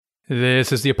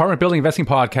This is the Apartment Building Investing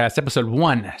Podcast, episode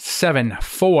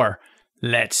 174.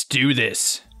 Let's do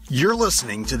this. You're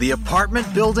listening to the Apartment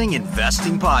Building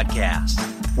Investing Podcast,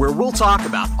 where we'll talk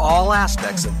about all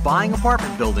aspects of buying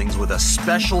apartment buildings with a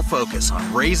special focus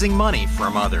on raising money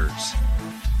from others.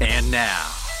 And now,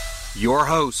 your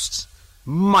host,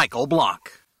 Michael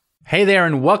Blank. Hey there,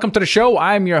 and welcome to the show.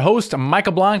 I'm your host,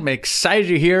 Michael Blank. I'm excited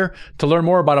you're here to learn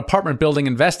more about apartment building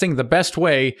investing, the best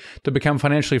way to become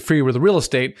financially free with real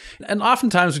estate. And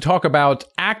oftentimes we talk about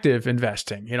active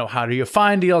investing. You know, how do you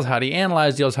find deals? How do you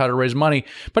analyze deals? How to raise money?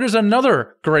 But there's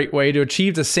another great way to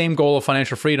achieve the same goal of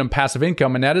financial freedom, passive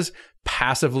income, and that is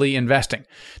passively investing.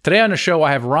 Today on the show,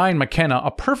 I have Ryan McKenna, a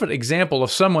perfect example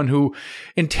of someone who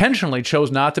intentionally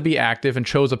chose not to be active and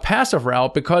chose a passive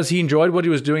route because he enjoyed what he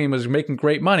was doing and was making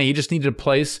great money. He just needed a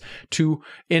place to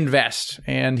invest.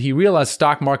 And he realized the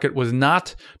stock market was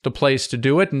not the place to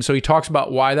do it. And so he talks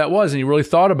about why that was. And he really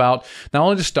thought about not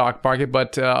only the stock market,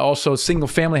 but also single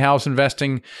family house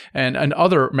investing and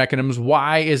other mechanisms.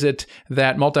 Why is it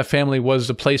that multifamily was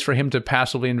the place for him to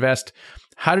passively invest?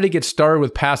 How did he get started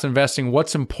with passive investing?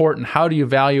 What's important? How do you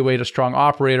evaluate a strong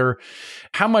operator?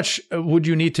 How much would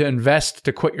you need to invest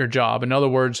to quit your job? In other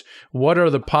words, what are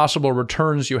the possible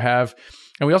returns you have?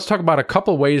 And we also talk about a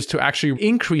couple of ways to actually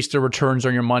increase the returns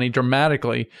on your money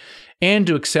dramatically and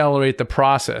to accelerate the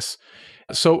process.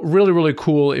 So really, really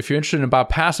cool if you're interested about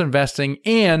passive investing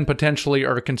and potentially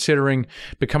are considering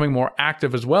becoming more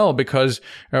active as well, because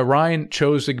Ryan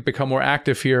chose to become more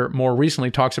active here more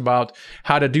recently, talks about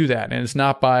how to do that. And it's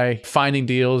not by finding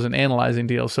deals and analyzing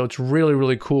deals. So it's really,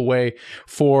 really cool way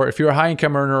for, if you're a high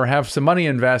income earner or have some money to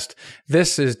invest,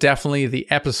 this is definitely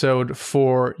the episode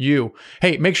for you.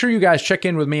 Hey, make sure you guys check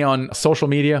in with me on social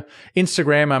media.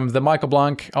 Instagram, I'm the Michael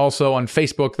Blank. Also on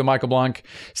Facebook, the Michael Blank.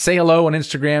 Say hello on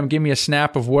Instagram. Give me a snap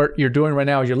of what you're doing right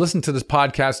now as you listen to this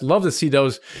podcast. Love to see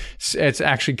those. It's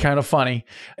actually kind of funny.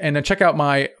 And then check out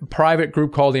my private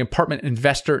group called the Apartment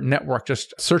Investor Network.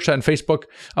 Just search that on Facebook,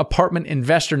 Apartment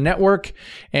Investor Network.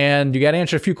 And you got to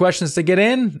answer a few questions to get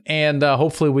in. And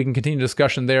hopefully we can continue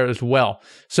discussion there as well.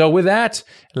 So with that,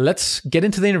 let's get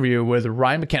into the interview with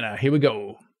Ryan McKenna. Here we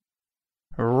go.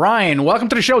 Ryan, welcome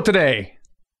to the show today.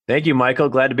 Thank you, Michael.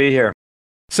 Glad to be here.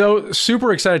 So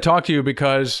super excited to talk to you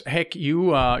because, heck,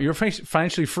 you're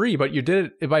financially free, but you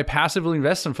did it by passively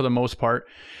investing for the most part.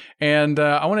 And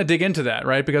I want to dig into that,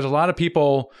 right? Because a lot of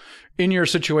people in your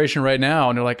situation right now,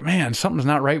 and they're like, man, something's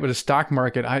not right with the stock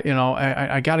market.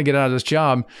 I got to get out of this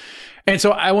job. And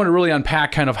so I want to really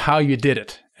unpack kind of how you did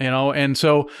it, And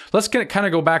so let's kind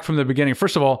of go back from the beginning.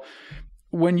 First of all,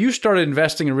 when you started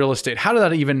investing in real estate, how did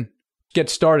that even get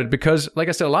started? Because like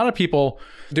I said, a lot of people,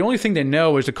 the only thing they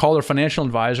know is to call their financial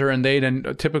advisor, and they then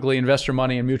typically invest their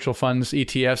money in mutual funds,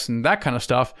 ETFs, and that kind of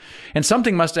stuff. And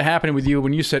something must have happened with you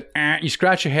when you said, you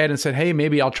scratch your head and said, hey,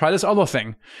 maybe I'll try this other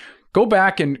thing. Go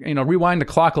back and rewind the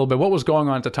clock a little bit. What was going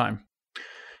on at the time?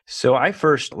 So I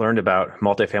first learned about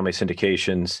multifamily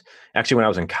syndications actually when I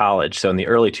was in college. So in the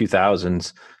early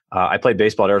 2000s, I played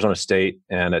baseball at Arizona State,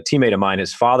 and a teammate of mine,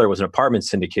 his father was an apartment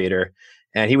syndicator.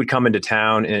 And he would come into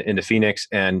town, into Phoenix,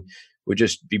 and would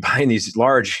just be buying these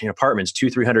large apartments,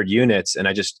 200-300 units. And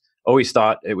I just always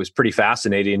thought it was pretty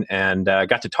fascinating, and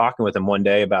got to talking with him one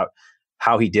day about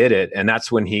how he did it. And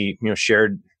that's when he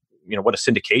shared what a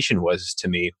syndication was to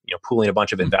me, pooling a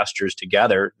bunch of investors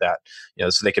together that,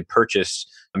 so they could purchase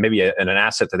maybe an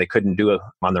asset that they couldn't do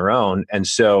on their own. And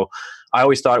so I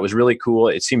always thought it was really cool.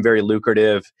 It seemed very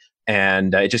lucrative.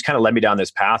 And it just kind of led me down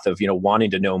this path of, wanting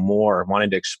to know more,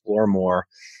 wanting to explore more.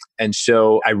 And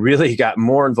so I really got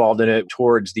more involved in it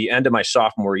towards the end of my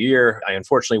sophomore year. I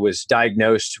unfortunately was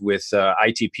diagnosed with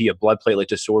ITP, a blood platelet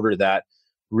disorder that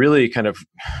really kind of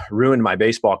ruined my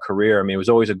baseball career. I mean, it was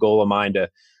always a goal of mine to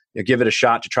give it a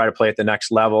shot to try to play at the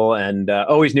next level, and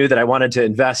always knew that I wanted to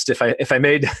invest. If I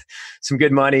made some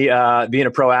good money being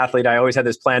a pro athlete, I always had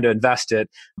this plan to invest it.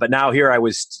 But now here I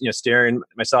was, staring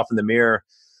myself in the mirror,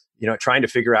 trying to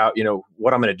figure out,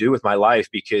 what I'm going to do with my life,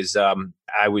 because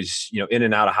I was, in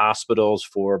and out of hospitals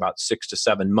for about 6 to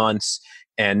 7 months.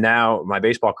 And now my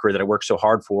baseball career that I worked so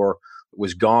hard for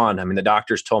was gone. I mean, the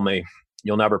doctors told me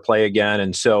you'll never play again.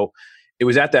 And so it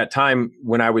was at that time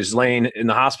when I was laying in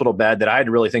the hospital bed that I had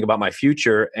to really think about my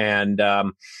future. And,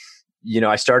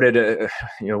 I started,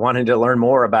 wanting to learn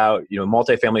more about,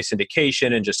 multifamily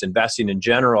syndication and just investing in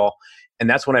general. And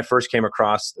that's when I first came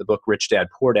across the book Rich Dad,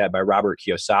 Poor Dad by Robert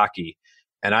Kiyosaki.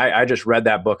 And I just read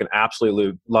that book and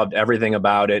absolutely loved everything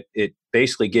about it. It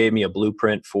basically gave me a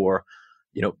blueprint for,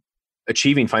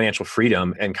 achieving financial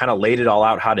freedom, and kind of laid it all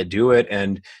out how to do it.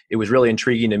 And it was really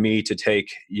intriguing to me to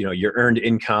take, your earned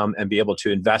income and be able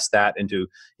to invest that into,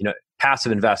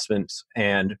 passive investments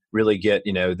and really get,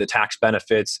 the tax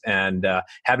benefits and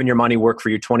having your money work for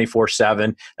you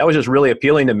 24/7. That was just really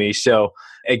appealing to me. So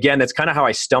again, that's kind of how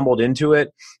I stumbled into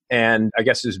it. And I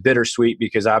guess it was bittersweet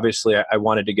because obviously I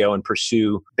wanted to go and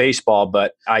pursue baseball,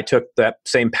 but I took that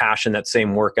same passion, that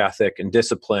same work ethic and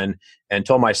discipline and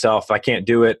told myself, if I can't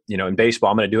do it, in baseball,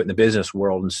 I'm going to do it in the business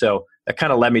world. And so that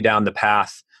kind of led me down the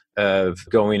path of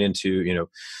going into,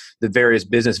 the various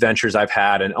business ventures I've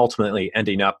had and ultimately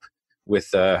ending up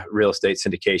with real estate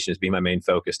syndication as being my main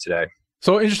focus today.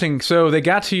 So interesting. So they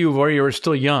got to you where you were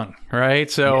still young, right?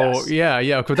 So yes.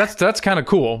 yeah. That's kind of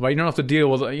cool, right? You don't have to deal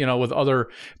with with other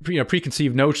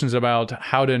preconceived notions about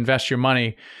how to invest your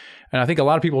money. And I think a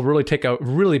lot of people really take a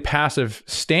really passive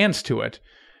stance to it.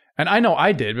 And I know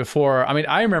I did before. I mean,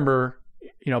 I remember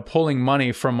pulling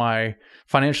money from my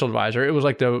financial advisor. It was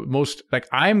like the most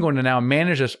I'm going to now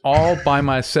manage this all by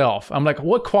myself. I'm like,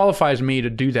 what qualifies me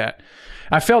to do that?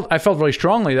 I felt really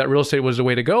strongly that real estate was the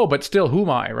way to go, but still, who am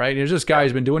I, right? There's this guy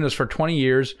who's been doing this for 20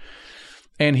 years,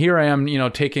 and here I am,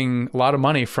 taking a lot of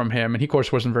money from him, and he, of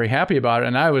course, wasn't very happy about it,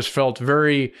 and I felt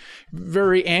very,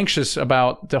 very anxious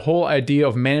about the whole idea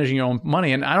of managing your own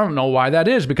money, and I don't know why that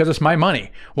is, because it's my money.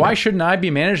 Why shouldn't I be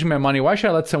managing my money? Why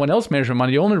should I let someone else manage my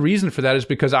money? The only reason for that is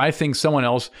because I think someone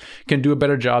else can do a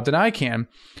better job than I can.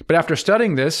 But after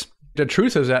studying this, the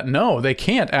truth is that no, they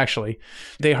can't actually.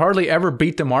 They hardly ever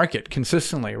beat the market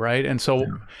consistently, right? And so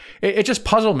it just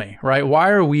puzzled me, right? Why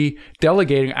are we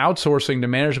delegating, outsourcing the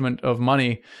management of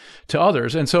money to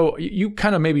others? And so you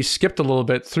kind of maybe skipped a little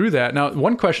bit through that. Now,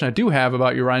 one question I do have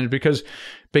about you, Ryan, is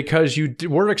because you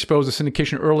were exposed to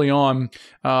syndication early on,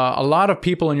 a lot of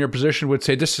people in your position would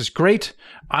say, this is great,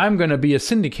 I'm going to be a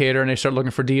syndicator, and they start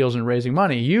looking for deals and raising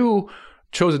money. You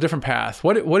chose a different path.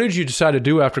 What did you decide to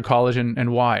do after college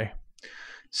and why?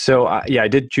 So I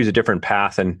did choose a different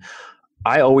path, and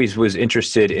I always was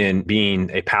interested in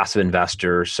being a passive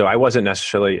investor. So I wasn't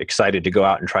necessarily excited to go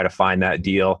out and try to find that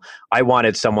deal. I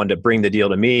wanted someone to bring the deal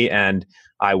to me, and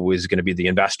I was going to be the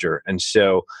investor. And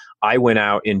so I went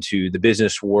out into the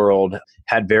business world,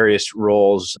 had various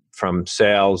roles from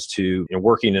sales to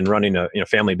working and running a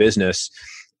family business,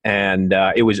 and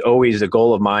it was always a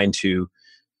goal of mine to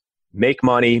make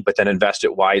money, but then invest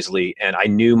it wisely. And I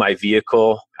knew my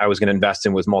vehicle I was going to invest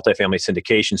in was multifamily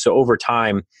syndication. So over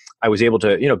time, I was able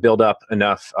to, build up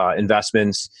enough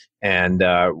investments. And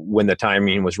when the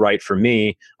timing was right for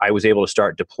me, I was able to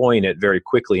start deploying it very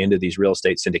quickly into these real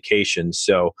estate syndications.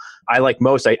 So I, like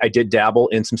most, I did dabble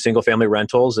in some single family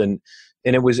rentals, and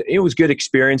it was good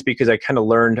experience because I kind of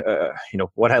learned,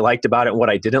 what I liked about it and what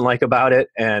I didn't like about it.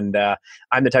 And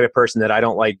I'm the type of person that I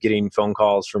don't like getting phone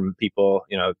calls from people,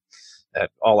 at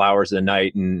all hours of the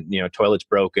night, and toilet's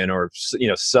broken, or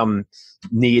some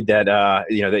need that that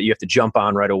you have to jump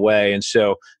on right away. And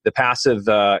so the passive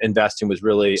investing was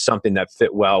really something that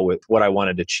fit well with what I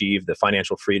wanted to achieve, the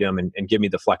financial freedom and give me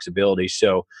the flexibility.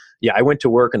 So yeah, I went to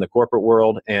work in the corporate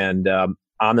world, and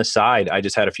on the side, I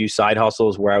just had a few side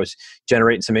hustles where I was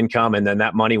generating some income, and then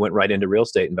that money went right into real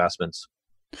estate investments.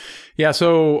 Yeah.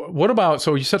 So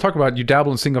you talk about you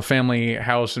dabble in single family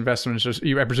house investments.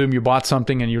 I presume you bought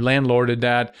something and you landlorded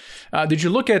that. Did you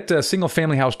look at single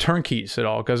family house turnkeys at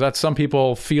all? Because some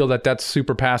people feel that that's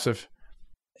super passive.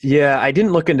 Yeah, I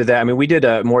didn't look into that. I mean, we did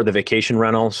more of the vacation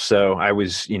rentals. So I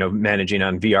was, managing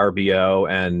on VRBO,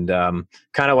 and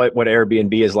kind of like what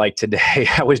Airbnb is like today.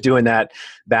 I was doing that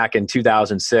back in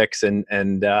 2006, and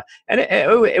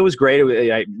it was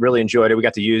great. I really enjoyed it. We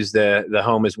got to use the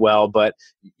home as well, but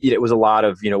it was a lot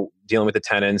of dealing with the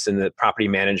tenants and the property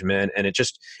management, and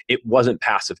it wasn't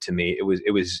passive to me.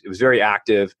 It was very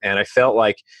active, and I felt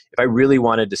like if I really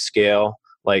wanted to scale,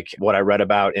 like what I read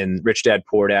about in Rich Dad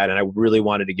Poor Dad, and I really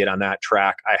wanted to get on that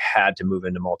track, I had to move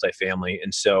into multifamily.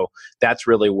 And so that's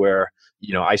really where,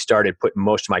 I started putting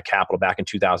most of my capital back in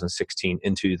 2016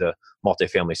 into the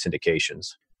multifamily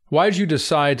syndications. Why did you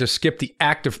decide to skip the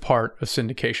active part of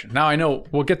syndication? Now, I know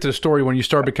we'll get to the story when you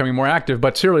start becoming more active,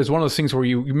 but seriously, it's one of those things where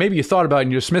you thought about it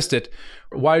and you dismissed it.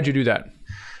 Why did you do that?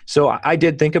 So I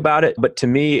did think about it, but to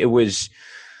me,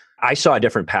 I saw a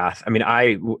different path. I mean,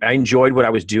 I enjoyed what I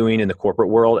was doing in the corporate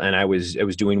world, and I was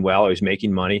doing well. I was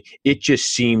making money. It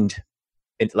just seemed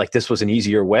like this was an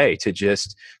easier way to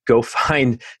just go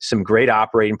find some great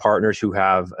operating partners who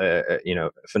have a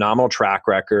phenomenal track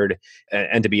record.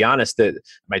 And to be honest, that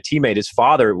my teammate, his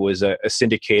father was a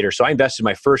syndicator, so I invested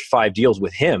my first 5 deals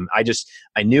with him.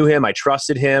 I knew him, I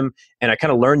trusted him, and I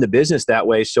kind of learned the business that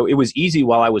way. So it was easy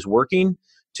while I was working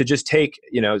to just take,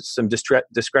 some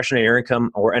discretionary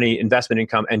income or any investment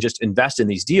income and just invest in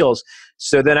these deals.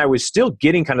 So then I was still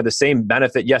getting kind of the same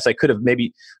benefit. Yes, I could have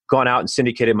maybe gone out and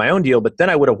syndicated my own deal, but then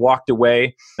I would have walked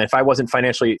away. And if I wasn't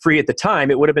financially free at the time,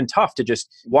 it would have been tough to just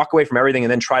walk away from everything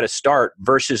and then try to start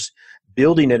versus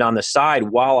building it on the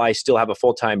side while I still have a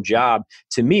full-time job.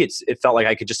 To me, it felt like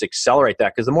I could just accelerate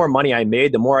that, because the more money I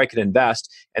made, the more I could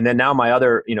invest. And then now my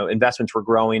other, investments were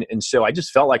growing. And so I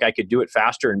just felt like I could do it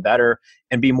faster and better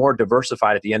and be more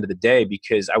diversified at the end of the day,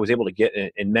 because I was able to get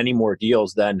in many more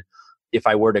deals than if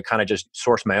I were to kind of just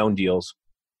source my own deals.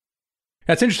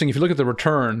 That's interesting. If you look at the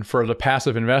return for the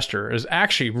passive investor, is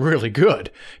actually really good,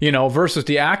 versus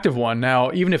the active one.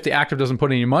 Now, even if the active doesn't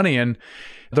put any money in,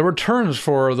 the returns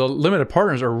for the limited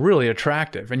partners are really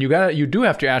attractive. And you do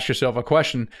have to ask yourself a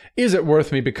question: is it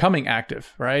worth me becoming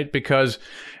active, right? Because,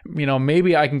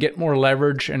 maybe I can get more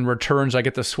leverage and returns. I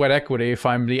get the sweat equity if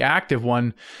I'm the active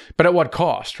one, but at what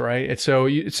cost, right? It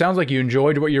sounds like you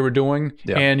enjoyed what you were doing,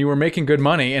 and you were making good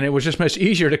money, and it was just much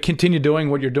easier to continue doing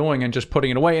what you're doing and just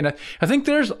putting it away. And I think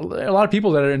there's a lot of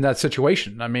people that are in that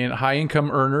situation. I mean, high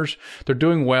income earners, they're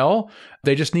doing well.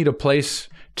 They just need a place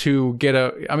to get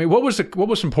what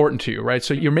was important to you, right?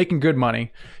 So you're making good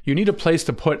money. You need a place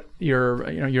to put your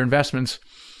investments.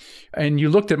 And you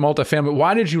looked at multifamily.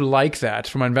 Why did you like that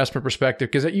from an investment perspective?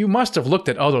 Because you must have looked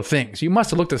at other things. You must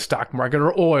have looked at the stock market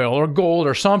or oil or gold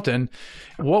or something.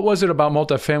 What was it about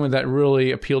multifamily that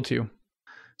really appealed to you?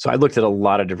 So I looked at a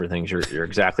lot of different things. You're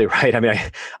exactly right. I mean,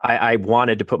 I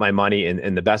wanted to put my money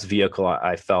in the best vehicle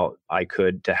I felt I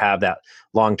could to have that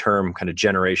long-term kind of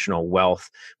generational wealth,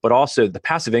 but also the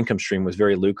passive income stream was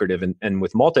very lucrative. And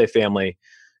with multifamily,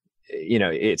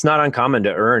 it's not uncommon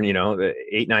to earn,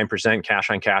 8-9% cash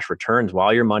on cash returns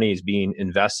while your money is being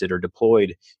invested or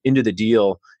deployed into the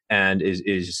deal, and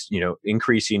is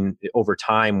increasing over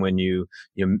time when you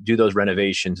do those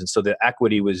renovations. And so the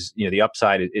equity was, the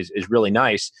upside is really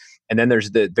nice. And then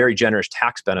there's the very generous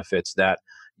tax benefits that,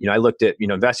 I looked at,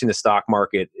 investing in the stock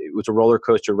market. It was a roller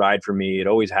coaster ride for me. It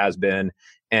always has been.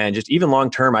 And just even long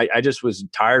term, I just was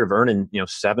tired of earning,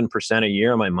 7% a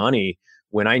year on my money,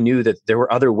 when I knew that there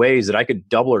were other ways that I could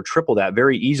double or triple that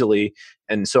very easily.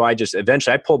 And so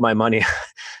eventually I pulled my money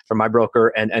from my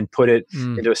broker and put it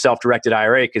into a self-directed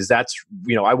IRA, because that's,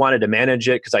 I wanted to manage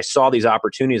it because I saw these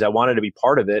opportunities. I wanted to be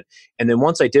part of it. And then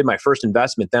once I did my first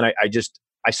investment, then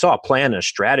I saw a plan and a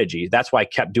strategy. That's why I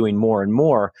kept doing more and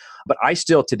more. But I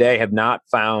still today have not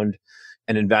found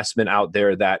an investment out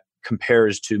there that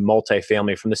compares to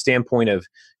multifamily from the standpoint of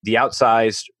the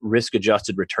outsized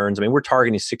risk-adjusted returns. I mean, we're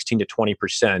targeting 16 to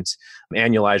 20%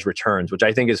 annualized returns, which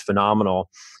I think is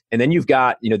phenomenal. And then you've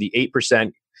got, the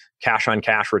 8% cash on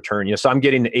cash return. So I'm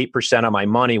getting the 8% on my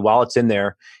money while it's in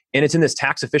there. And it's in this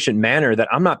tax efficient manner that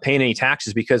I'm not paying any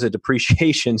taxes because of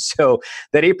depreciation. So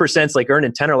that 8% is like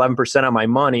earning 10 or 11% on my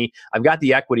money. I've got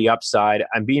the equity upside.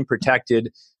 I'm being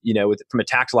protected, from a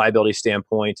tax liability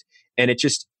standpoint. And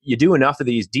you do enough of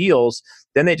these deals,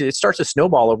 then it starts to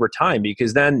snowball over time,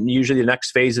 because then usually the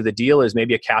next phase of the deal is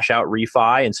maybe a cash out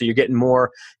refi. And so you're getting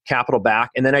more capital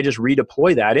back. And then I just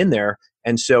redeploy that in there.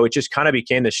 And so it just kind of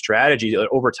became this strategy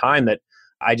over time that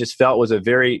I just felt was a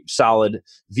very solid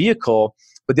vehicle.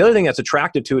 But the other thing that's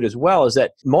attractive to it as well is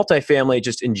that multifamily,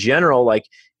 just in general, like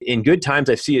in good times,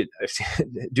 I see it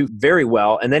do very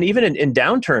well. And then even in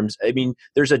downturns, I mean,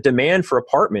 there's a demand for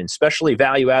apartments, especially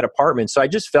value-add apartments. So I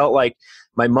just felt like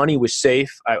my money was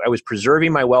safe. I was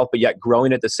preserving my wealth, but yet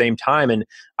growing at the same time. And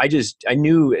I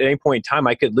knew at any point in time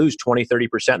I could lose 20,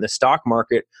 30% in the stock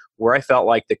market, where I felt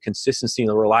like the consistency and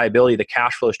the reliability, the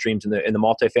cash flow streams in the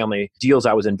multifamily deals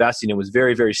I was investing in was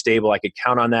very, very stable. I could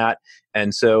count on that.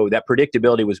 And so that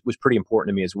predictability was pretty important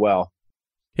to me as well.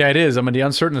 Yeah, it is. I mean, the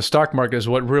uncertain of the stock market is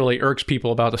what really irks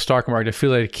people about the stock market. They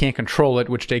feel they can't control it,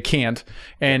 which they can't,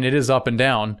 and it is up and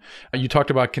down. You talked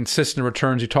about consistent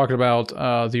returns. You talked about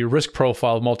the risk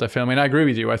profile of multifamily, and I agree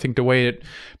with you. I think the way that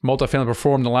multifamily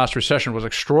performed in the last recession was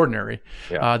extraordinary.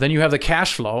 Yeah. Then you have the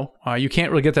cash flow. You can't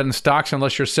really get that in stocks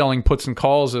unless you're selling puts and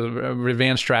calls of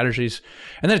advanced strategies.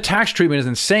 And then the tax treatment is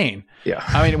insane. Yeah.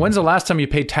 I mean, when's the last time you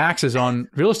paid taxes on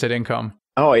real estate income?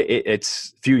 Oh,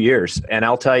 it's a few years. And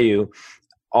I'll tell you,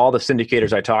 all the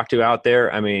syndicators I talk to out there,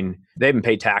 I mean, they haven't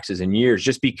paid taxes in years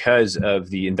just because of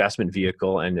the investment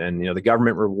vehicle and the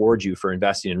government rewards you for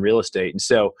investing in real estate. And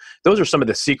so those are some of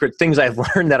the secret things I've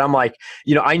learned that I'm like,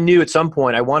 I knew at some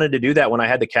point I wanted to do that when I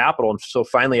had the capital. And so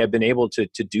finally I've been able to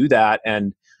do that.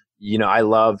 And, I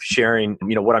love sharing,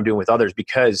 what I'm doing with others,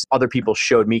 because other people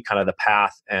showed me kind of the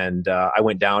path, and I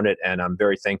went down it, and I'm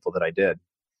very thankful that I did.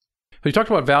 You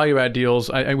talked about value add deals.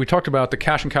 We talked about the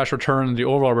cash and cash return and the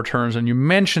overall returns, and you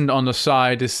mentioned on the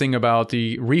side this thing about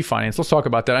the refinance. Let's talk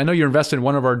about that. I know you invested in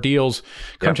one of our deals,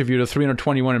 Country View, to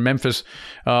 321 in Memphis.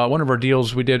 One of our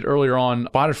deals we did earlier on,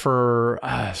 bought it for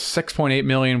 $6.8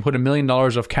 million, put $1 million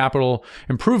of capital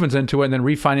improvements into it, and then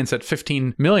refinanced at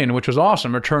 $15 million, which was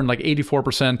awesome. Returned like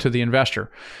 84% to the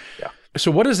investor. Yeah. So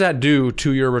what does that do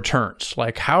to your returns?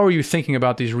 Like, how are you thinking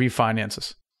about these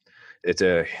refinances? It's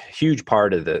a huge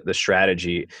part of the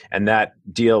strategy. And that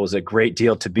deal was a great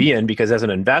deal to be in because as an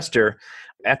investor,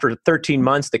 after 13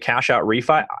 months, the cash out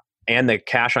refi and the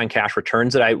cash on cash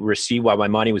returns that I received while my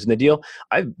money was in the deal,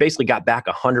 I basically got back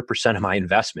 100% of my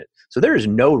investment. So there is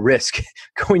no risk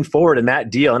going forward in that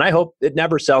deal. And I hope it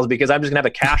never sells because I'm just gonna have a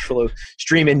cash flow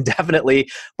stream indefinitely.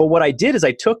 But what I did is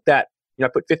I took that, I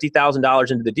put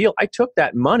 $50,000 into the deal. I took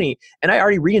that money and I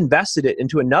already reinvested it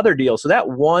into another deal. So that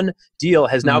one deal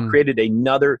has now created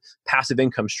another passive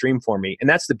income stream for me. And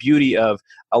that's the beauty of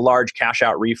a large cash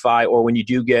out refi, or when you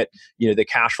do get, the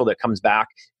cash flow that comes back,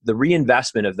 the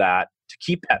reinvestment of that to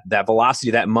keep that velocity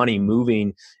of that money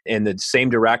moving in the same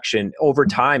direction over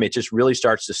time, it just really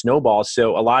starts to snowball.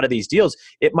 So a lot of these deals,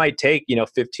 it might take,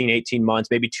 15, 18 months,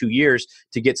 maybe 2 years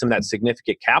to get some of that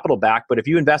significant capital back. But if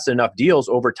you invest in enough deals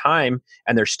over time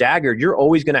and they're staggered, you're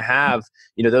always going to have,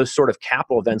 those sort of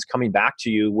capital events coming back to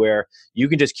you where you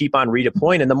can just keep on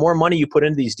redeploying. And the more money you put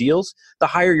into these deals, the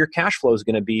higher your cash flow is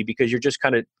going to be because you're just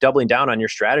kind of doubling down on your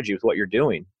strategy with what you're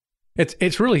doing.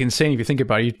 It's really insane if you think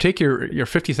about it. You take your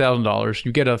 $50,000,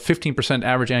 you get a 15%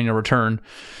 average annual return,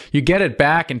 you get it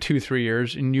back in 2-3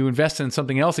 years, and you invest in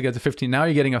something else to get to 15. Now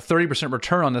you're getting a 30%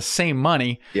 return on the same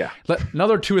money. Yeah. Let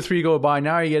another 2 or 3 go by.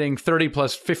 Now you're getting 30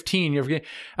 plus 15. Do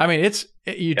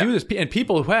this, and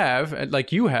people who have,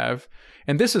 like you have.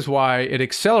 And this is why it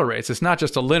accelerates. It's not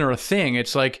just a linear thing.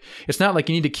 It's not like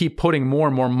you need to keep putting more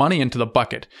and more money into the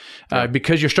bucket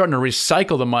because you're starting to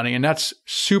recycle the money, and that's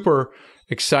super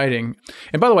exciting.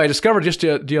 And by the way, I discovered just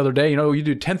the other day, you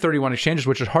do 1031 exchanges,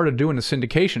 which is hard to do in the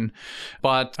syndication,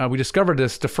 but we discovered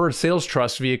this deferred sales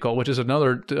trust vehicle, which is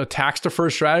another tax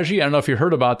deferred strategy. I don't know if you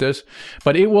heard about this,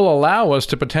 but it will allow us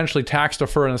to potentially tax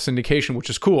defer in the syndication, which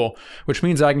is cool, which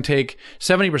means I can take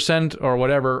 70% or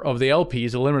whatever of the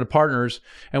LPs, the limited partners,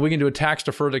 and we can do a tax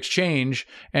deferred exchange,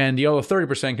 and the other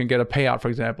 30% can get a payout, for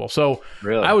example. So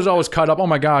really? I was always caught up, oh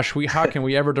my gosh, how can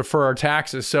we ever defer our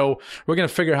taxes? So we're going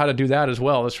to figure out how to do that as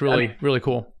well. That's really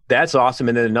cool. That's awesome.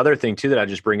 And then another thing too that I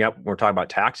just bring up when we're talking about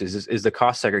taxes is the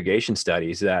cost segregation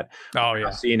studies that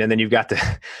I've seen. And then you've got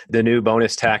the new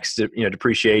bonus tax,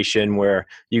 depreciation where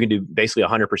you can do basically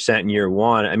 100% in year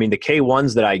one. I mean, the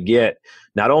K1s that I get,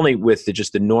 not only with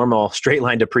just the normal straight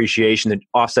line depreciation that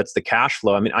offsets the cash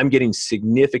flow, I mean, I'm getting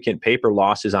significant paper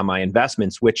losses on my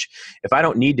investments, which if I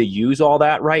don't need to use all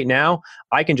that right now,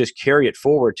 I can just carry it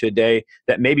forward to a day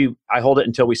that maybe I hold it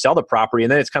until we sell the property.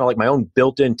 And then it's kind of like my own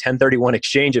built-in 1031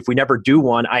 exchange. If we never do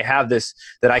one, I have this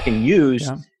that I can use.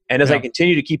 Yeah. And as I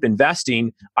continue to keep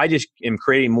investing, I just am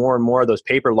creating more and more of those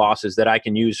paper losses that I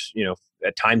can use,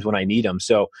 at times when I need them.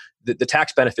 So the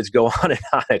tax benefits go on and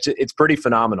on. It's pretty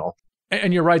phenomenal.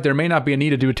 And you're right, there may not be a need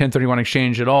to do a 1031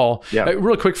 exchange at all. Yeah.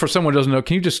 Real quick, for someone who doesn't know,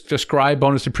 can you just describe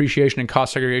bonus depreciation and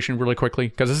cost segregation really quickly?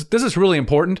 Because this is really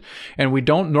important, and we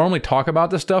don't normally talk about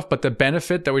this stuff, but the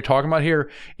benefit that we're talking about here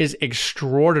is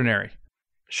extraordinary.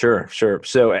 Sure.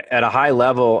 So at a high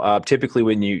level, typically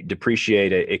when you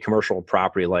depreciate a commercial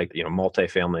property like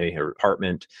multifamily or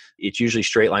apartment, it's usually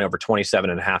straight line over 27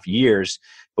 and a half years.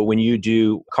 But when you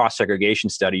do cost segregation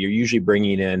study, you're usually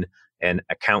bringing in an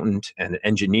accountant and an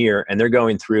engineer, and they're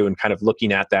going through and kind of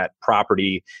looking at that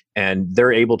property, and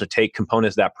they're able to take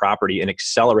components of that property and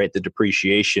accelerate the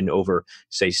depreciation over,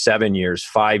 say, 7 years,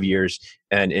 5 years,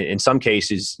 and in some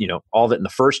cases, all of it in the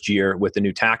first year with the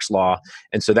new tax law.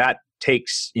 And so that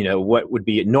takes, what would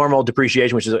be normal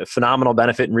depreciation, which is a phenomenal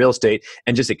benefit in real estate,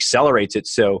 and just accelerates it.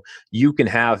 So you can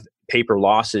have paper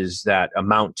losses that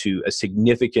amount to a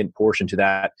significant portion to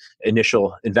that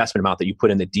initial investment amount that you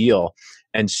put in the deal.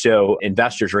 And so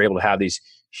investors are able to have these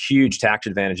huge tax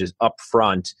advantages up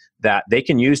front that they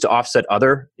can use to offset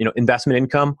other, investment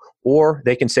income, or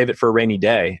they can save it for a rainy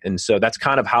day. And so that's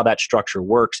kind of how that structure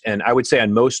works. And I would say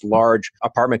on most large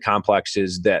apartment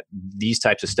complexes that these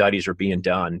types of studies are being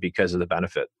done because of the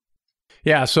benefit.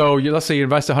 Yeah, so let's say you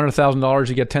invest $100,000,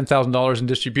 you get $10,000 in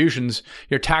distributions.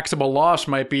 Your taxable loss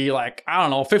might be like, I don't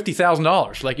know,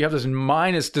 $50,000. Like you have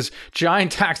this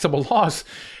giant taxable loss,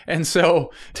 and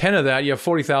so 10 of that, you have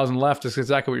 40,000 left. Is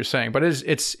exactly what you're saying. But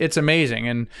it's amazing,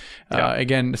 and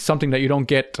again, something that you don't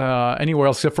get anywhere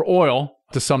else except for oil.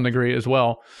 to some degree as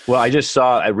well. Well, I just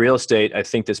saw at real estate, I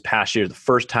think this past year, the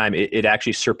first time it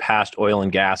actually surpassed oil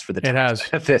and gas for the tax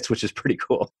benefits, which is pretty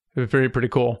cool. Pretty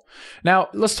cool. Now,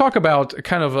 let's talk about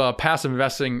kind of passive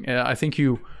investing. I think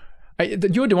you had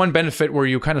the one benefit where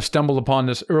you kind of stumbled upon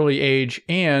this early age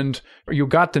and you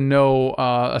got to know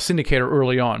a syndicator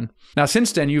early on. Now,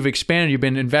 since then, you've expanded. You've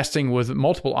been investing with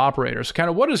multiple operators. Kind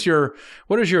of what is your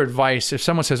advice if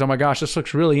someone says, oh my gosh, this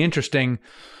looks really interesting?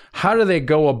 How do they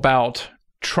go about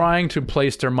trying to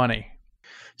place their money?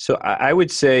 So I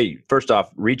would say, first off,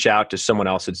 reach out to someone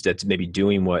else that's maybe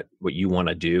doing what you want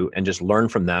to do and just learn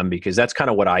from them, because that's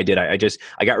kind of what I did. I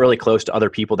got really close to other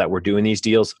people that were doing these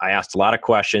deals. I asked a lot of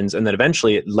questions, and then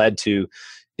eventually it led to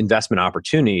investment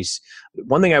opportunities.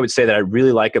 One thing I would say that I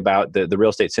really like about the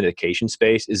real estate syndication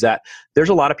space is that there's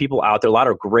a lot of people out there, a lot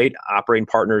of great operating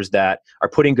partners that are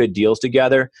putting good deals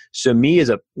together. So me as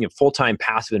a full-time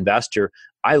passive investor,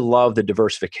 I love the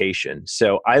diversification.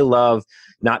 So I love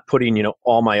not putting,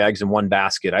 all my eggs in one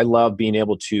basket. I love being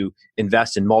able to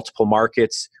invest in multiple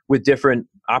markets with different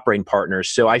operating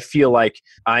partners. So I feel like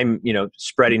I'm,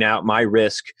 spreading out my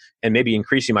risk and maybe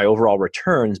increasing my overall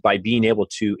returns by being able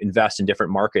to invest in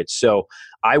different markets. So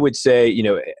I would say,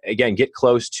 again, get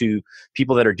close to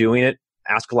people that are doing it,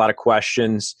 ask a lot of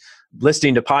questions.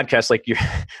 Listening to podcasts like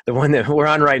the one that we're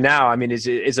on right now, I mean, is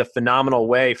a phenomenal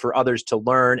way for others to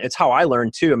learn. It's how I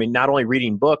learn too. I mean, not only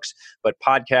reading books, but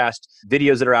podcast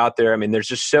videos that are out there. I mean, there's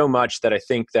just so much that I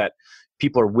think that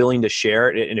people are willing to share.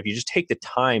 And if you just take the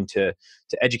time to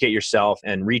educate yourself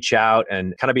and reach out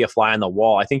and kind of be a fly on the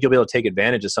wall, I think you'll be able to take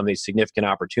advantage of some of these significant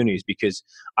opportunities, because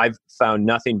I've found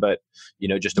nothing but,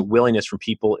 just a willingness from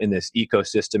people in this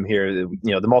ecosystem here,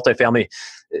 the multifamily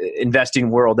investing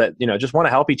world that, just want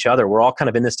to help each other. We're all kind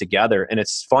of in this together, and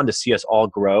it's fun to see us all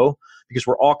grow because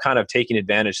we're all kind of taking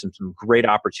advantage of some great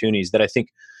opportunities that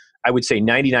I would say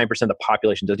 99% of the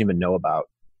population doesn't even know about.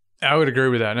 I would agree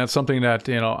with that. And that's something that,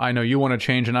 I know you want to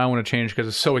change and I want to change because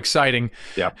it's so exciting.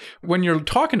 Yeah. When you're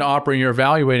talking to operators, you're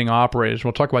evaluating operators,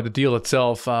 we'll talk about the deal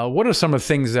itself. What are some of the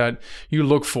things that you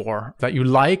look for that you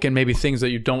like and maybe things that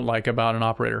you don't like about an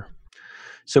operator?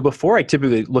 So before I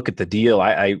typically look at the deal,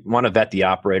 I want to vet the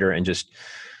operator and just,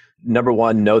 number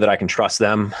one, know that I can trust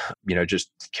them.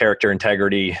 Just character,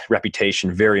 integrity,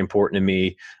 reputation, very important to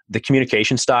me. The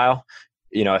communication style.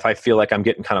 If I feel like I'm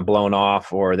getting kind of blown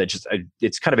off, or that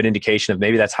it's kind of an indication of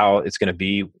maybe that's how it's going to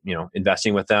be,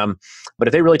 investing with them. But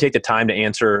if they really take the time to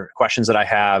answer questions that I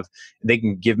have, they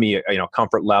can give me a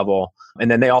comfort level.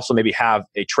 And then they also maybe have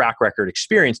a track record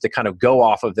experience to kind of go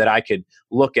off of that I could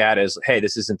look at as, hey,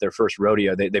 this isn't their first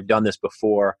rodeo. They've done this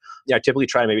before. I typically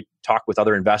try to maybe talk with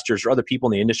other investors or other people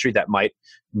in the industry that might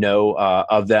know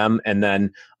of them. And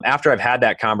then after I've had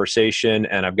that conversation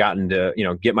and I've gotten to,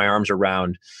 get my arms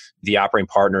around the operating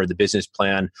partner, the business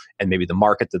plan, and maybe the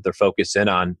market that they're focused in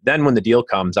on, then when the deal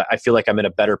comes, I feel like I'm in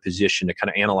a better position to kind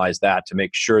of analyze that to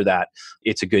make sure that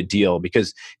it's a good deal. Because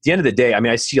at the end of the day, I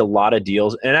mean, I see a lot of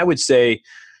deals, and I would say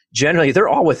generally they're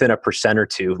all within 1% or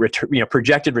 2%,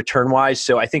 projected return wise.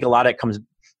 So I think a lot of it comes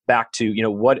back to,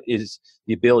 what is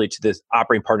the ability to this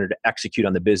operating partner to execute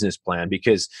on the business plan?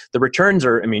 Because the returns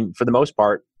are, for the most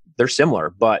part, they're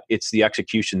similar, but it's the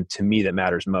execution to me that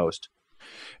matters most.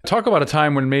 Talk about a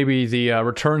time when maybe the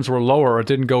returns were lower or it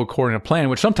didn't go according to plan,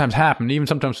 which sometimes happened, even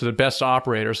sometimes to the best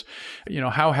operators.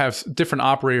 How have different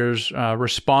operators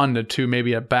responded to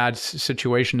maybe a bad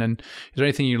situation? And is there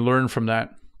anything you learned from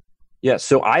that? Yeah,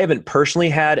 so I haven't personally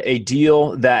had a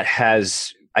deal that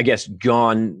has, I guess,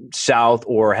 gone south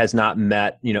or has not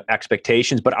met,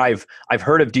 expectations, but I've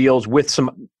heard of deals with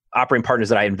some operating partners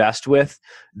that I invest with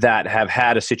that have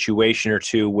had a situation or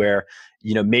two where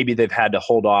maybe they've had to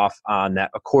hold off on a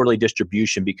quarterly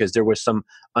distribution because there was some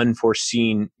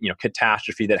unforeseen,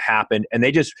 catastrophe that happened, and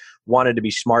they just wanted to be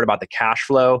smart about the cash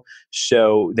flow.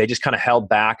 So they just kind of held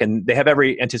back, and they have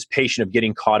every anticipation of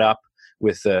getting caught up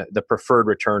with the preferred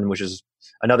return, which is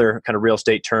another kind of real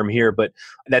estate term here. But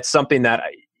that's something that,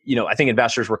 I think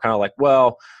investors were kind of like,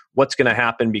 well, what's going to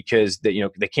happen because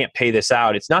they can't pay this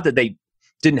out. It's not that they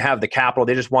didn't have the capital.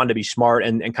 They just wanted to be smart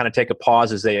and kind of take a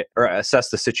pause as they assess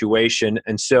the situation.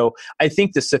 And so I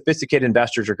think the sophisticated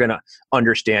investors are going to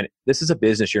understand this is a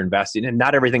business you're investing in.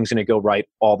 Not everything's going to go right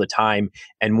all the time.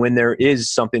 And when there is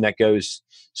something that goes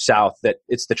south, that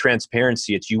it's the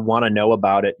transparency. It's you want to know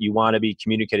about it. You want to be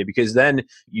communicated, because then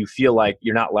you feel like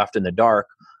you're not left in the dark.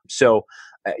 So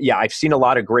yeah, I've seen a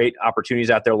lot of great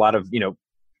opportunities out there, a lot of,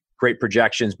 great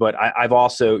projections, but I've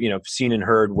also, seen and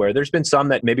heard where there's been some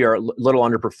that maybe are a little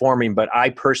underperforming, but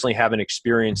I personally haven't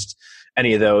experienced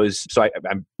any of those. So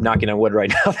I'm knocking on wood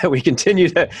right now that we continue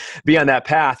to be on that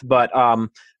path. But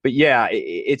yeah,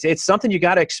 it's something you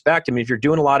got to expect. I mean, if you're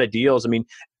doing a lot of deals, I mean,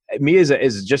 me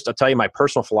is just, I'll tell you my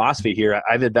personal philosophy here.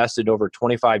 I've invested over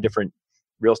 25 different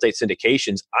real estate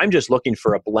syndications. I'm just looking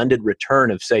for a blended return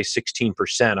of say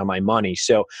 16% on my money.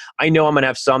 So I know I'm going to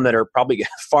have some that are probably going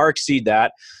to far exceed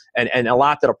that, and a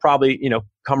lot that'll probably,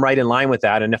 come right in line with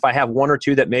that. And if I have one or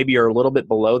two that maybe are a little bit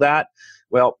below that,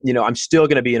 well, I'm still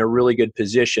going to be in a really good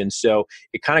position. So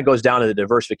it kind of goes down to the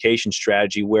diversification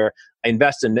strategy where I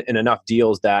invest in enough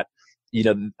deals that,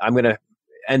 I'm going to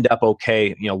end up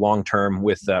okay, long term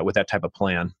with that type of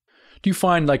plan. Do you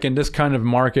find like in this kind of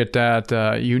market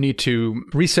that you need to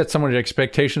reset some of the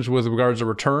expectations with regards to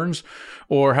returns,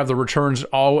 or have the returns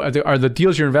are the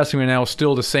deals you're investing in now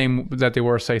still the same that they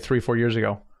were, say, 3-4 years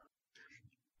ago?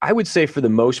 I would say for the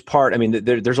most part, I mean,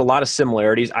 there's a lot of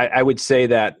similarities. I would say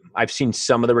that I've seen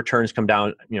some of the returns come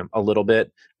down, a little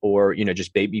bit, or,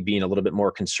 just maybe being a little bit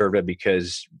more conservative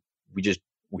because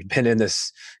we've been in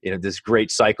this, this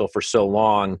great cycle for so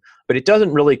long. But it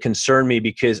doesn't really concern me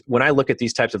because when I look at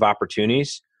these types of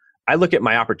opportunities, I look at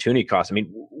my opportunity cost. I mean,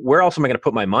 where else am I going to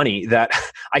put my money that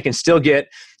I can still get,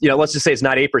 let's just say it's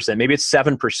not 8%, maybe it's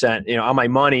 7%, on my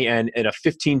money and a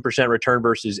 15% return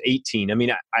versus 18. I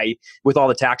mean, I with all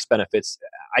the tax benefits,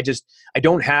 I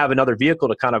don't have another vehicle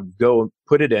to kind of go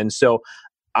put it in. So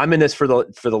I'm in this for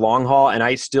the long haul, and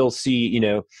I still see,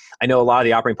 I know a lot of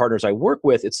the operating partners I work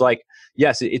with, it's like,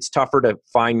 yes, it's tougher to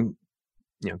find,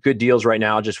 good deals right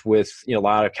now just with, a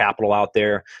lot of capital out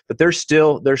there, but there's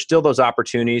still those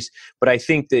opportunities. But I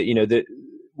think that,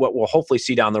 what we'll hopefully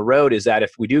see down the road is that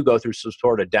if we do go through some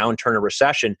sort of downturn or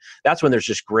recession, that's when there's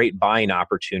just great buying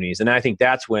opportunities. And I think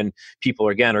that's when people,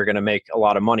 again, are going to make a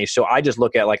lot of money. So I just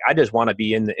look at, I just want to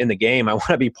be in the game. I want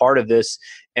to be part of this,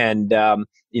 and,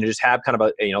 just have kind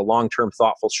of a long-term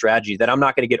thoughtful strategy that I'm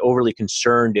not going to get overly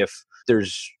concerned if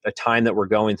there's a time that we're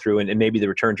going through and maybe the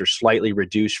returns are slightly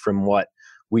reduced from what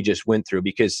we just went through,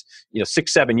 because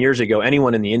 6-7 years ago,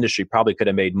 anyone in the industry probably could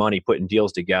have made money putting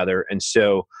deals together. And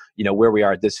so, where we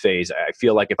are at this phase, I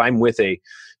feel like if I'm with a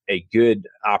good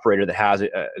operator that has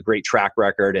a great track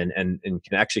record and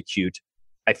can execute,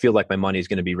 I feel like my money is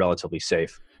going to be relatively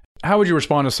safe. How would you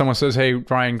respond if someone says, "Hey,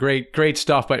 Brian, great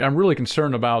stuff, but I'm really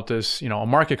concerned about this, a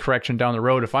market correction down the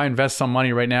road. If I invest some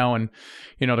money right now and,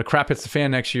 the crap hits the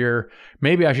fan next year,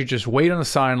 maybe I should just wait on the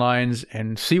sidelines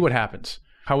and see what happens."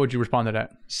 How would you respond to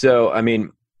that? So, I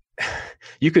mean,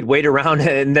 you could wait around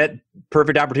and that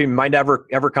perfect opportunity might never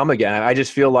ever come again. I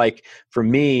just feel like for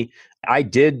me, I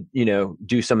did,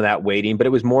 do some of that waiting, but it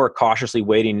was more cautiously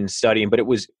waiting and studying. But it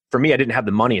was, for me, I didn't have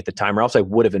the money at the time, or else I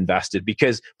would have invested,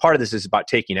 because part of this is about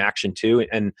taking action too.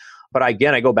 But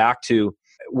again, I go back to,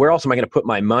 where else am I going to put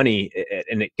my money?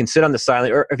 And it can sit on the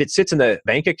sideline, or if it sits in the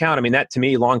bank account, I mean, that to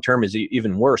me long-term is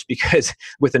even worse, because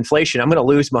with inflation, I'm going to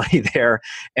lose money there.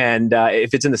 And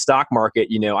if it's in the stock market,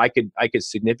 I could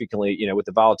significantly, with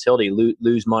the volatility,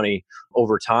 lose money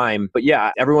over time. But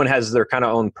yeah, everyone has their kind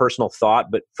of own personal thought.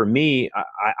 But for me,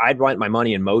 I'd want my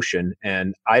money in motion,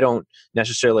 and I don't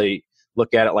necessarily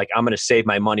look at it like I'm going to save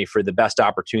my money for the best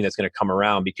opportunity that's going to come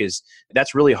around, because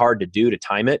that's really hard to do, to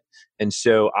time it. And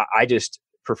so I just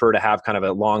prefer to have kind of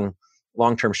a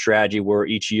long-term strategy where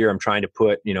each year I'm trying to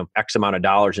put, X amount of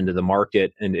dollars into the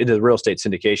market and into the real estate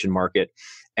syndication market,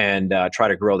 and try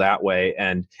to grow that way.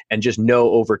 And just know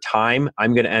over time,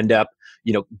 I'm going to end up,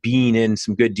 being in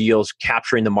some good deals,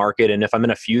 capturing the market. And if I'm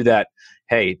in a few that,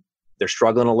 hey, they're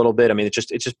struggling a little bit, I mean, it's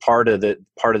just part of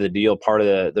the deal, part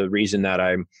of the reason that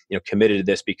I'm, committed to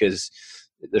this, because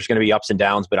there's going to be ups and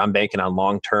downs, but I'm banking on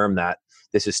long-term that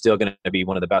this is still going to be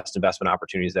one of the best investment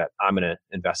opportunities that I'm going to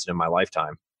invest in my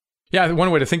lifetime. Yeah, one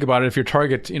way to think about it, if your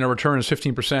target return is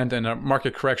 15% and a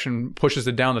market correction pushes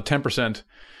it down to 10%,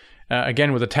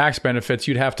 again, with the tax benefits,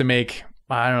 you'd have to make,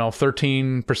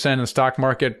 13% in the stock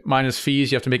market minus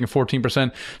fees. You have to make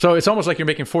 14%. So it's almost like you're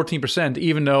making 14%,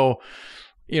 even though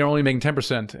you're only making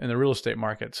 10% in the real estate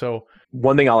market. So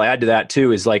one thing I'll add to that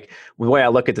too is, like, the way I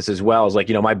look at this as well is, like,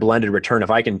 my blended return,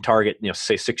 if I can target,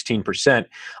 say 16%,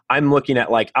 I'm looking at,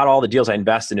 like, out of all the deals I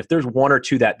invest in, if there's one or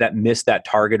two that miss that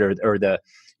target, or the,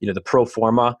 the pro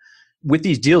forma, with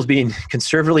these deals being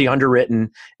conservatively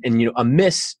underwritten, and, a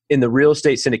miss in the real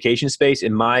estate syndication space,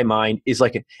 in my mind, is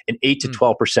like an 8 to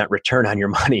 12% return on your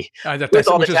money. Which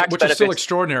is still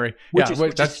extraordinary. Which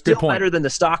is still better than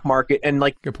the stock market. And,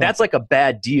 like, that's like a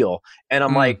bad deal. And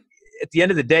I'm like, at the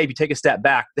end of the day, if you take a step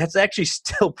back, that's actually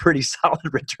still pretty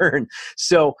solid return.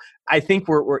 So I think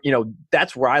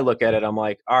that's where I look at it. I'm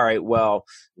like, all right, well,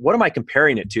 what am I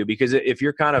comparing it to? Because if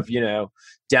you're kind of,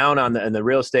 down on in the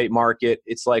real estate market,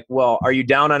 it's like, well, are you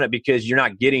down on it because you're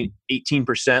not getting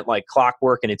 18% like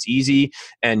clockwork and it's easy?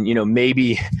 And,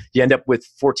 maybe you end up with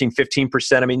 14,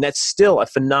 15%. I mean, that's still a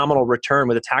phenomenal return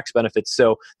with the tax benefits.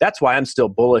 So that's why I'm still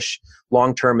bullish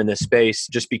long-term in this space,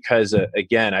 just because,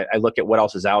 again, I look at what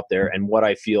else is out there and what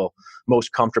I feel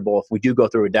most comfortable. If we do go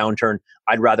through a downturn,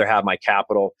 I'd rather have my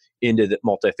capital into the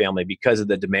multifamily because of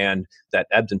the demand that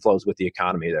ebbs and flows with the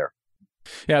economy there.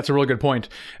 Yeah, that's a really good point.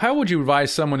 How would you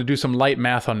advise someone to do some light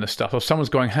math on this stuff? If someone's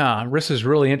going, this is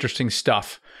really interesting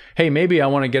stuff. Hey, maybe I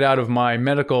want to get out of my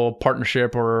medical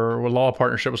partnership or law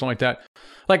partnership or something like that.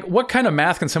 Like, what kind of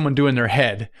math can someone do in their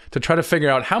head to try to figure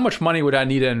out how much money would I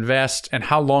need to invest and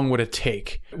how long would it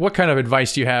take? What kind of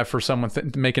advice do you have for someone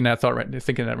thinking that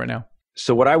right now?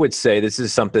 So what I would say, this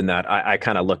is something that I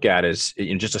kind of look at as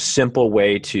just a simple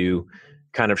way to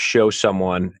kind of show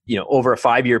someone, over a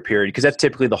 5-year period, because that's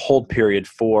typically the hold period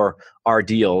for our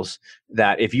deals,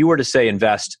 that if you were to say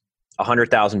invest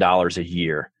 $100,000 a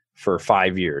year for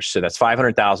 5 years, so that's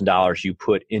 $500,000 you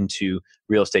put into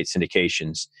real estate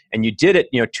syndications, and you did it,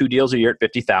 2 deals a year at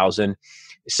 $50,000,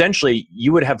 essentially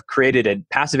you would have created a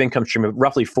passive income stream of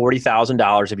roughly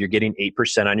 $40,000 if you're getting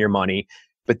 8% on your money.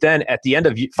 But then at the end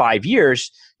of 5 years,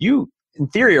 you, in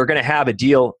theory, are going to have a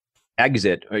deal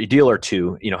exit, or a deal or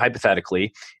two,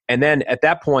 hypothetically. And then at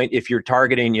that point, if you're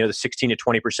targeting, the 16 to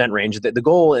 20% range, the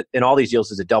goal in all these deals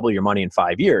is to double your money in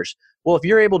 5 years. Well, if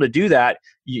you're able to do that,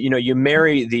 you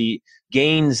marry the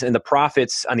gains and the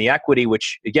profits on the equity,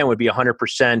 which again would be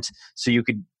 100%. So you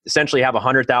could essentially have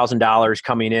 $100,000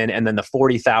 coming in and then the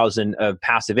 $40,000 of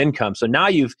passive income. So now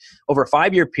you've, over a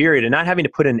 5-year period and not having to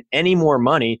put in any more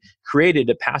money, created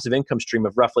a passive income stream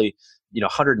of roughly,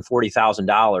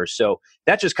 $140,000. So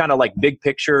that's just kind of like big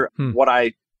picture, what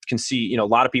I can see,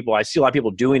 I see a lot of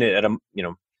people doing it at a,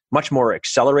 much more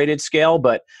accelerated scale,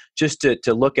 but just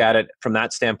to look at it from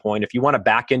that standpoint, if you want to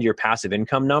back into your passive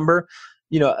income number,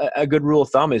 a good rule of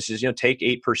thumb is just, take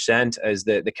 8% as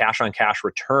the cash on cash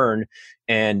return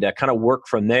and kind of work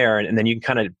from there. And then you can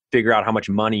kind of figure out how much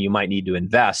money you might need to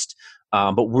invest.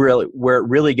 But really, where it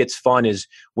really gets fun is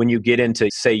when you get into,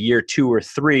 say, year 2 or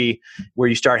 3, where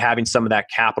you start having some of that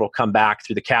capital come back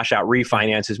through the cash out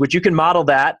refinances, which you can model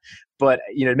that. But,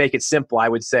 to make it simple, I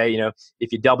would say,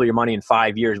 if you double your money in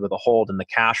 5 years with a hold and the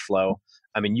cash flow,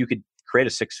 I mean, you could create a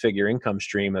 6-figure income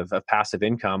stream of passive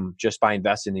income just by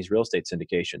investing in these real estate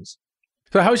syndications.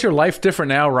 So how's your life different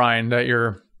now, Ryan, that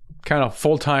you're kind of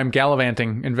full-time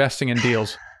gallivanting, investing in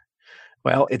deals?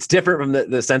 Well, it's different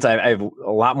from the sense I have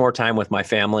a lot more time with my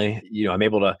family. I'm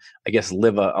able to, I guess,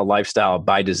 live a lifestyle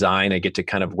by design. I get to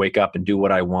kind of wake up and do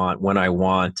what I want when I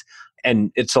want.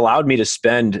 And it's allowed me to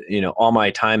spend, all my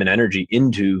time and energy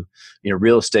into,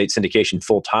 real estate syndication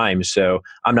full time. So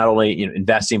I'm not only,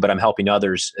 investing, but I'm helping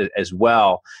others as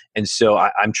well. And so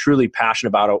I'm truly passionate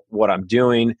about what I'm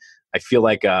doing. I feel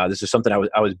like this is something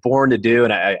I was born to do.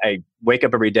 And I wake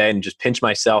up every day and just pinch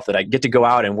myself that I get to go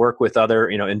out and work with other,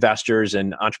 investors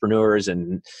and entrepreneurs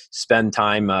and spend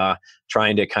time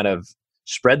trying to kind of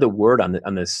spread the word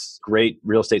on this great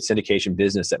real estate syndication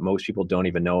business that most people don't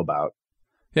even know about.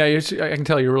 Yeah, I can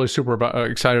tell you're really super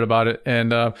excited about it.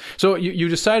 And so you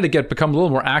decided to become a little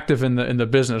more active in the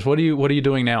business. What are you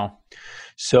doing now?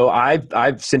 So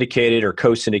I've syndicated or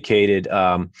co-syndicated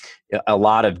a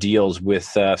lot of deals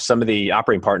with some of the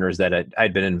operating partners that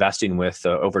I'd been investing with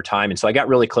over time. And so I got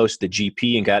really close to the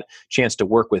GP and got a chance to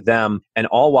work with them. And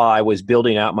all while I was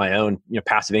building out my own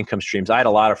passive income streams, I had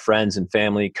a lot of friends and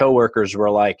family, coworkers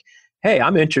were like, hey,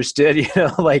 I'm interested,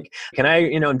 can I,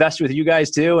 invest with you guys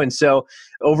too? And so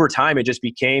over time, it just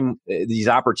became these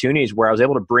opportunities where I was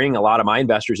able to bring a lot of my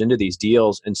investors into these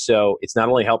deals. And so it's not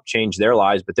only helped change their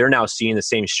lives, but they're now seeing the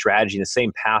same strategy, the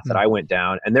same path that I went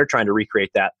down, and they're trying to recreate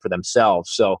that for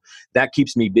themselves. So that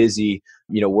keeps me busy,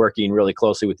 working really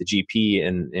closely with the GP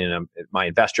and my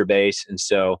investor base. And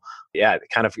so, yeah, it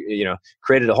kind of,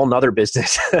 created a whole nother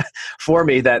business for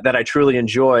me that I truly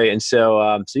enjoy. And so,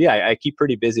 I keep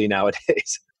pretty busy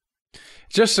nowadays.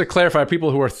 Just to clarify,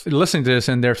 people who are listening to this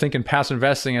and they're thinking passive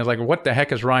investing is like, what the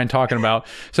heck is Ryan talking about?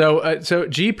 So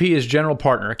GP is general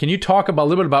partner. Can you talk a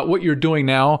little bit about what you're doing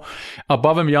now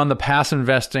above and beyond the passive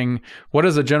investing? What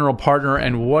is a general partner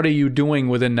and what are you doing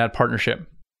within that partnership?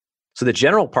 So the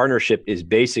general partnership is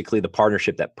basically the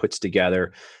partnership that puts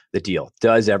together the deal,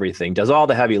 does everything, does all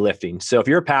the heavy lifting. So if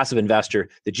you're a passive investor,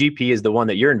 the GP is the one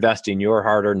that you're investing your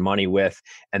hard-earned money with,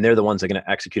 and they're the ones that are going to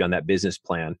execute on that business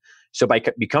plan. So by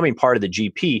becoming part of the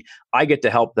GP, I get to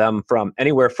help them from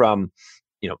anywhere from,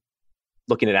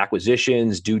 looking at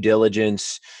acquisitions, due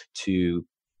diligence, to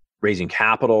raising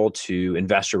capital to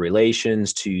investor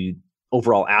relations to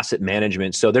overall asset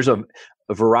management. So there's a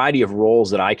variety of roles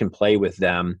that I can play with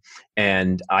them,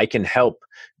 and I can help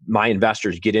my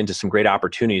investors get into some great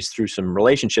opportunities through some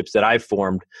relationships that I've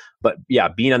formed. But yeah,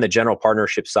 being on the general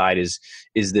partnership side is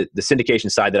the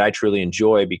syndication side that I truly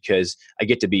enjoy, because I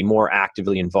get to be more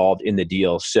actively involved in the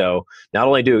deal. So not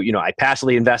only do I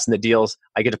passively invest in the deals,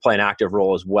 I get to play an active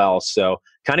role as well. So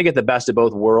kind of get the best of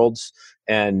both worlds.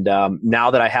 And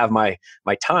now that I have my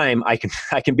time, I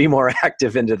can be more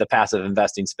active into the passive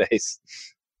investing space.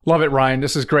 Love it, Ryan.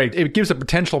 This is great. It gives a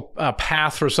potential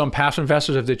path for some passive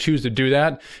investors if they choose to do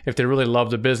that, if they really love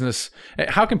the business.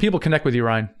 How can people connect with you,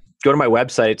 Ryan? Go to my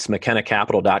website. It's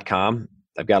mckennacapital.com.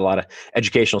 I've got a lot of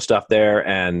educational stuff there,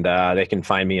 and they can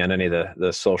find me on any of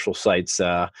the social sites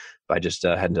by just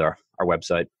heading to our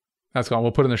website. That's cool.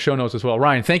 We'll put it in the show notes as well.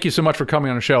 Ryan, thank you so much for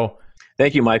coming on the show.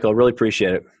 Thank you, Michael. Really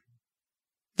appreciate it.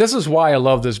 This is why I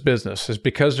love this business, is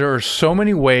because there are so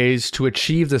many ways to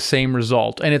achieve the same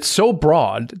result. And it's so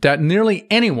broad that nearly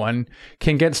anyone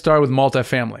can get started with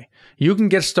multifamily. You can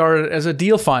get started as a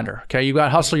deal finder. Okay. You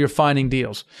got Hustle, you're finding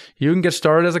deals. You can get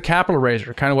started as a capital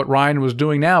raiser, kind of what Ryan was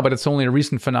doing now, but it's only a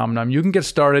recent phenomenon. You can get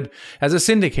started as a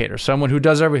syndicator, someone who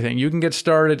does everything. You can get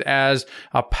started as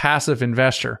a passive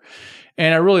investor.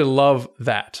 And I really love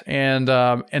that. And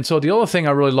so the other thing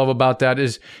I really love about that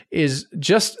is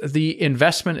just the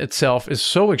investment itself is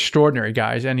so extraordinary,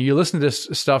 guys. And you listen to this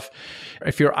stuff,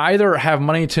 if you either have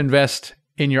money to invest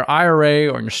in your IRA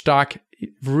or in your stock,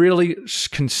 really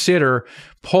consider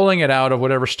pulling it out of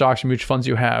whatever stocks and mutual funds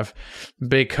you have,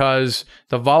 because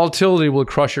the volatility will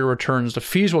crush your returns. The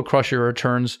fees will crush your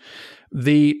returns.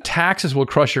 The taxes will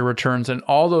crush your returns, and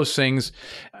all those things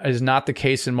is not the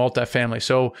case in multifamily.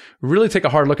 So really take a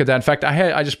hard look at that. In fact,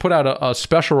 I just put out a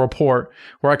special report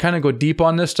where I kind of go deep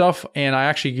on this stuff, and I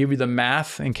actually give you the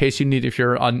math in case you need, if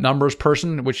you're a numbers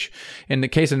person, which in the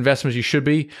case of investments you should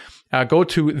be. Go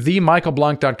to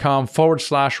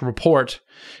themichaelblank.com/report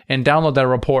and download that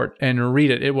report and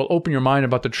read it. It will open your mind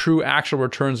about the true actual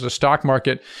returns of the stock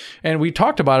market. And we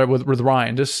talked about it with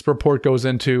Ryan. This report goes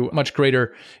into much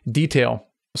greater detail.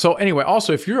 So anyway,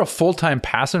 also, if you're a full-time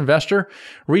passive investor,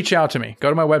 reach out to me. Go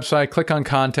to my website, click on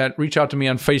content, reach out to me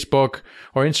on Facebook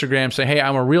or Instagram. Say, hey,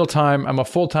 I'm a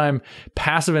full-time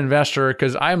passive investor,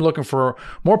 because I'm looking for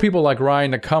more people like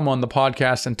Ryan to come on the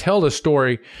podcast and tell the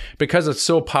story, because it's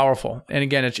so powerful. And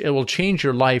again, it will change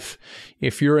your life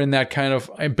if you're in that kind of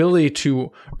ability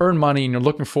to earn money and you're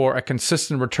looking for a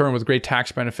consistent return with great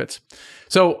tax benefits.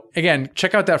 So again,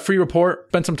 check out that free report,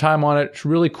 spend some time on it. It's a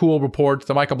really cool report,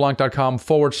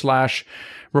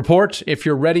 themichaelblank.com/report. If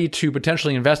you're ready to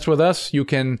potentially invest with us, you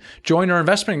can join our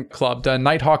investment club, the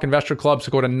Nighthawk Investor Club.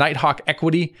 So go to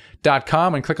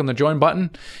nighthawkequity.com and click on the join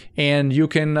button, and you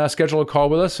can schedule a call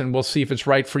with us, and we'll see if it's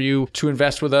right for you to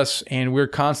invest with us. And we're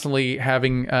constantly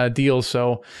having deals.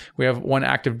 So we have one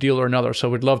active deal or another. So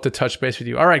we'd love to touch base with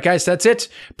you. All right, guys, that's it.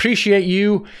 Appreciate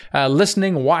you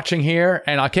listening, watching here,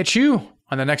 and I'll catch you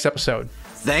on the next episode.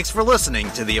 Thanks for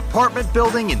listening to the Apartment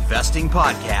Building Investing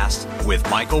Podcast with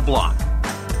Michael Blank.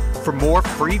 For more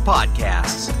free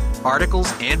podcasts,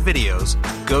 articles, and videos,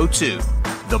 go to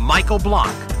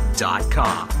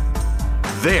themichaelblank.com.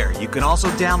 There, you can also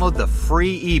download the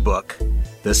free ebook,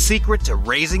 The Secret to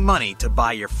Raising Money to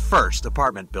Buy Your First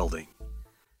Apartment Building.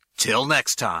 Till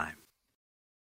next time.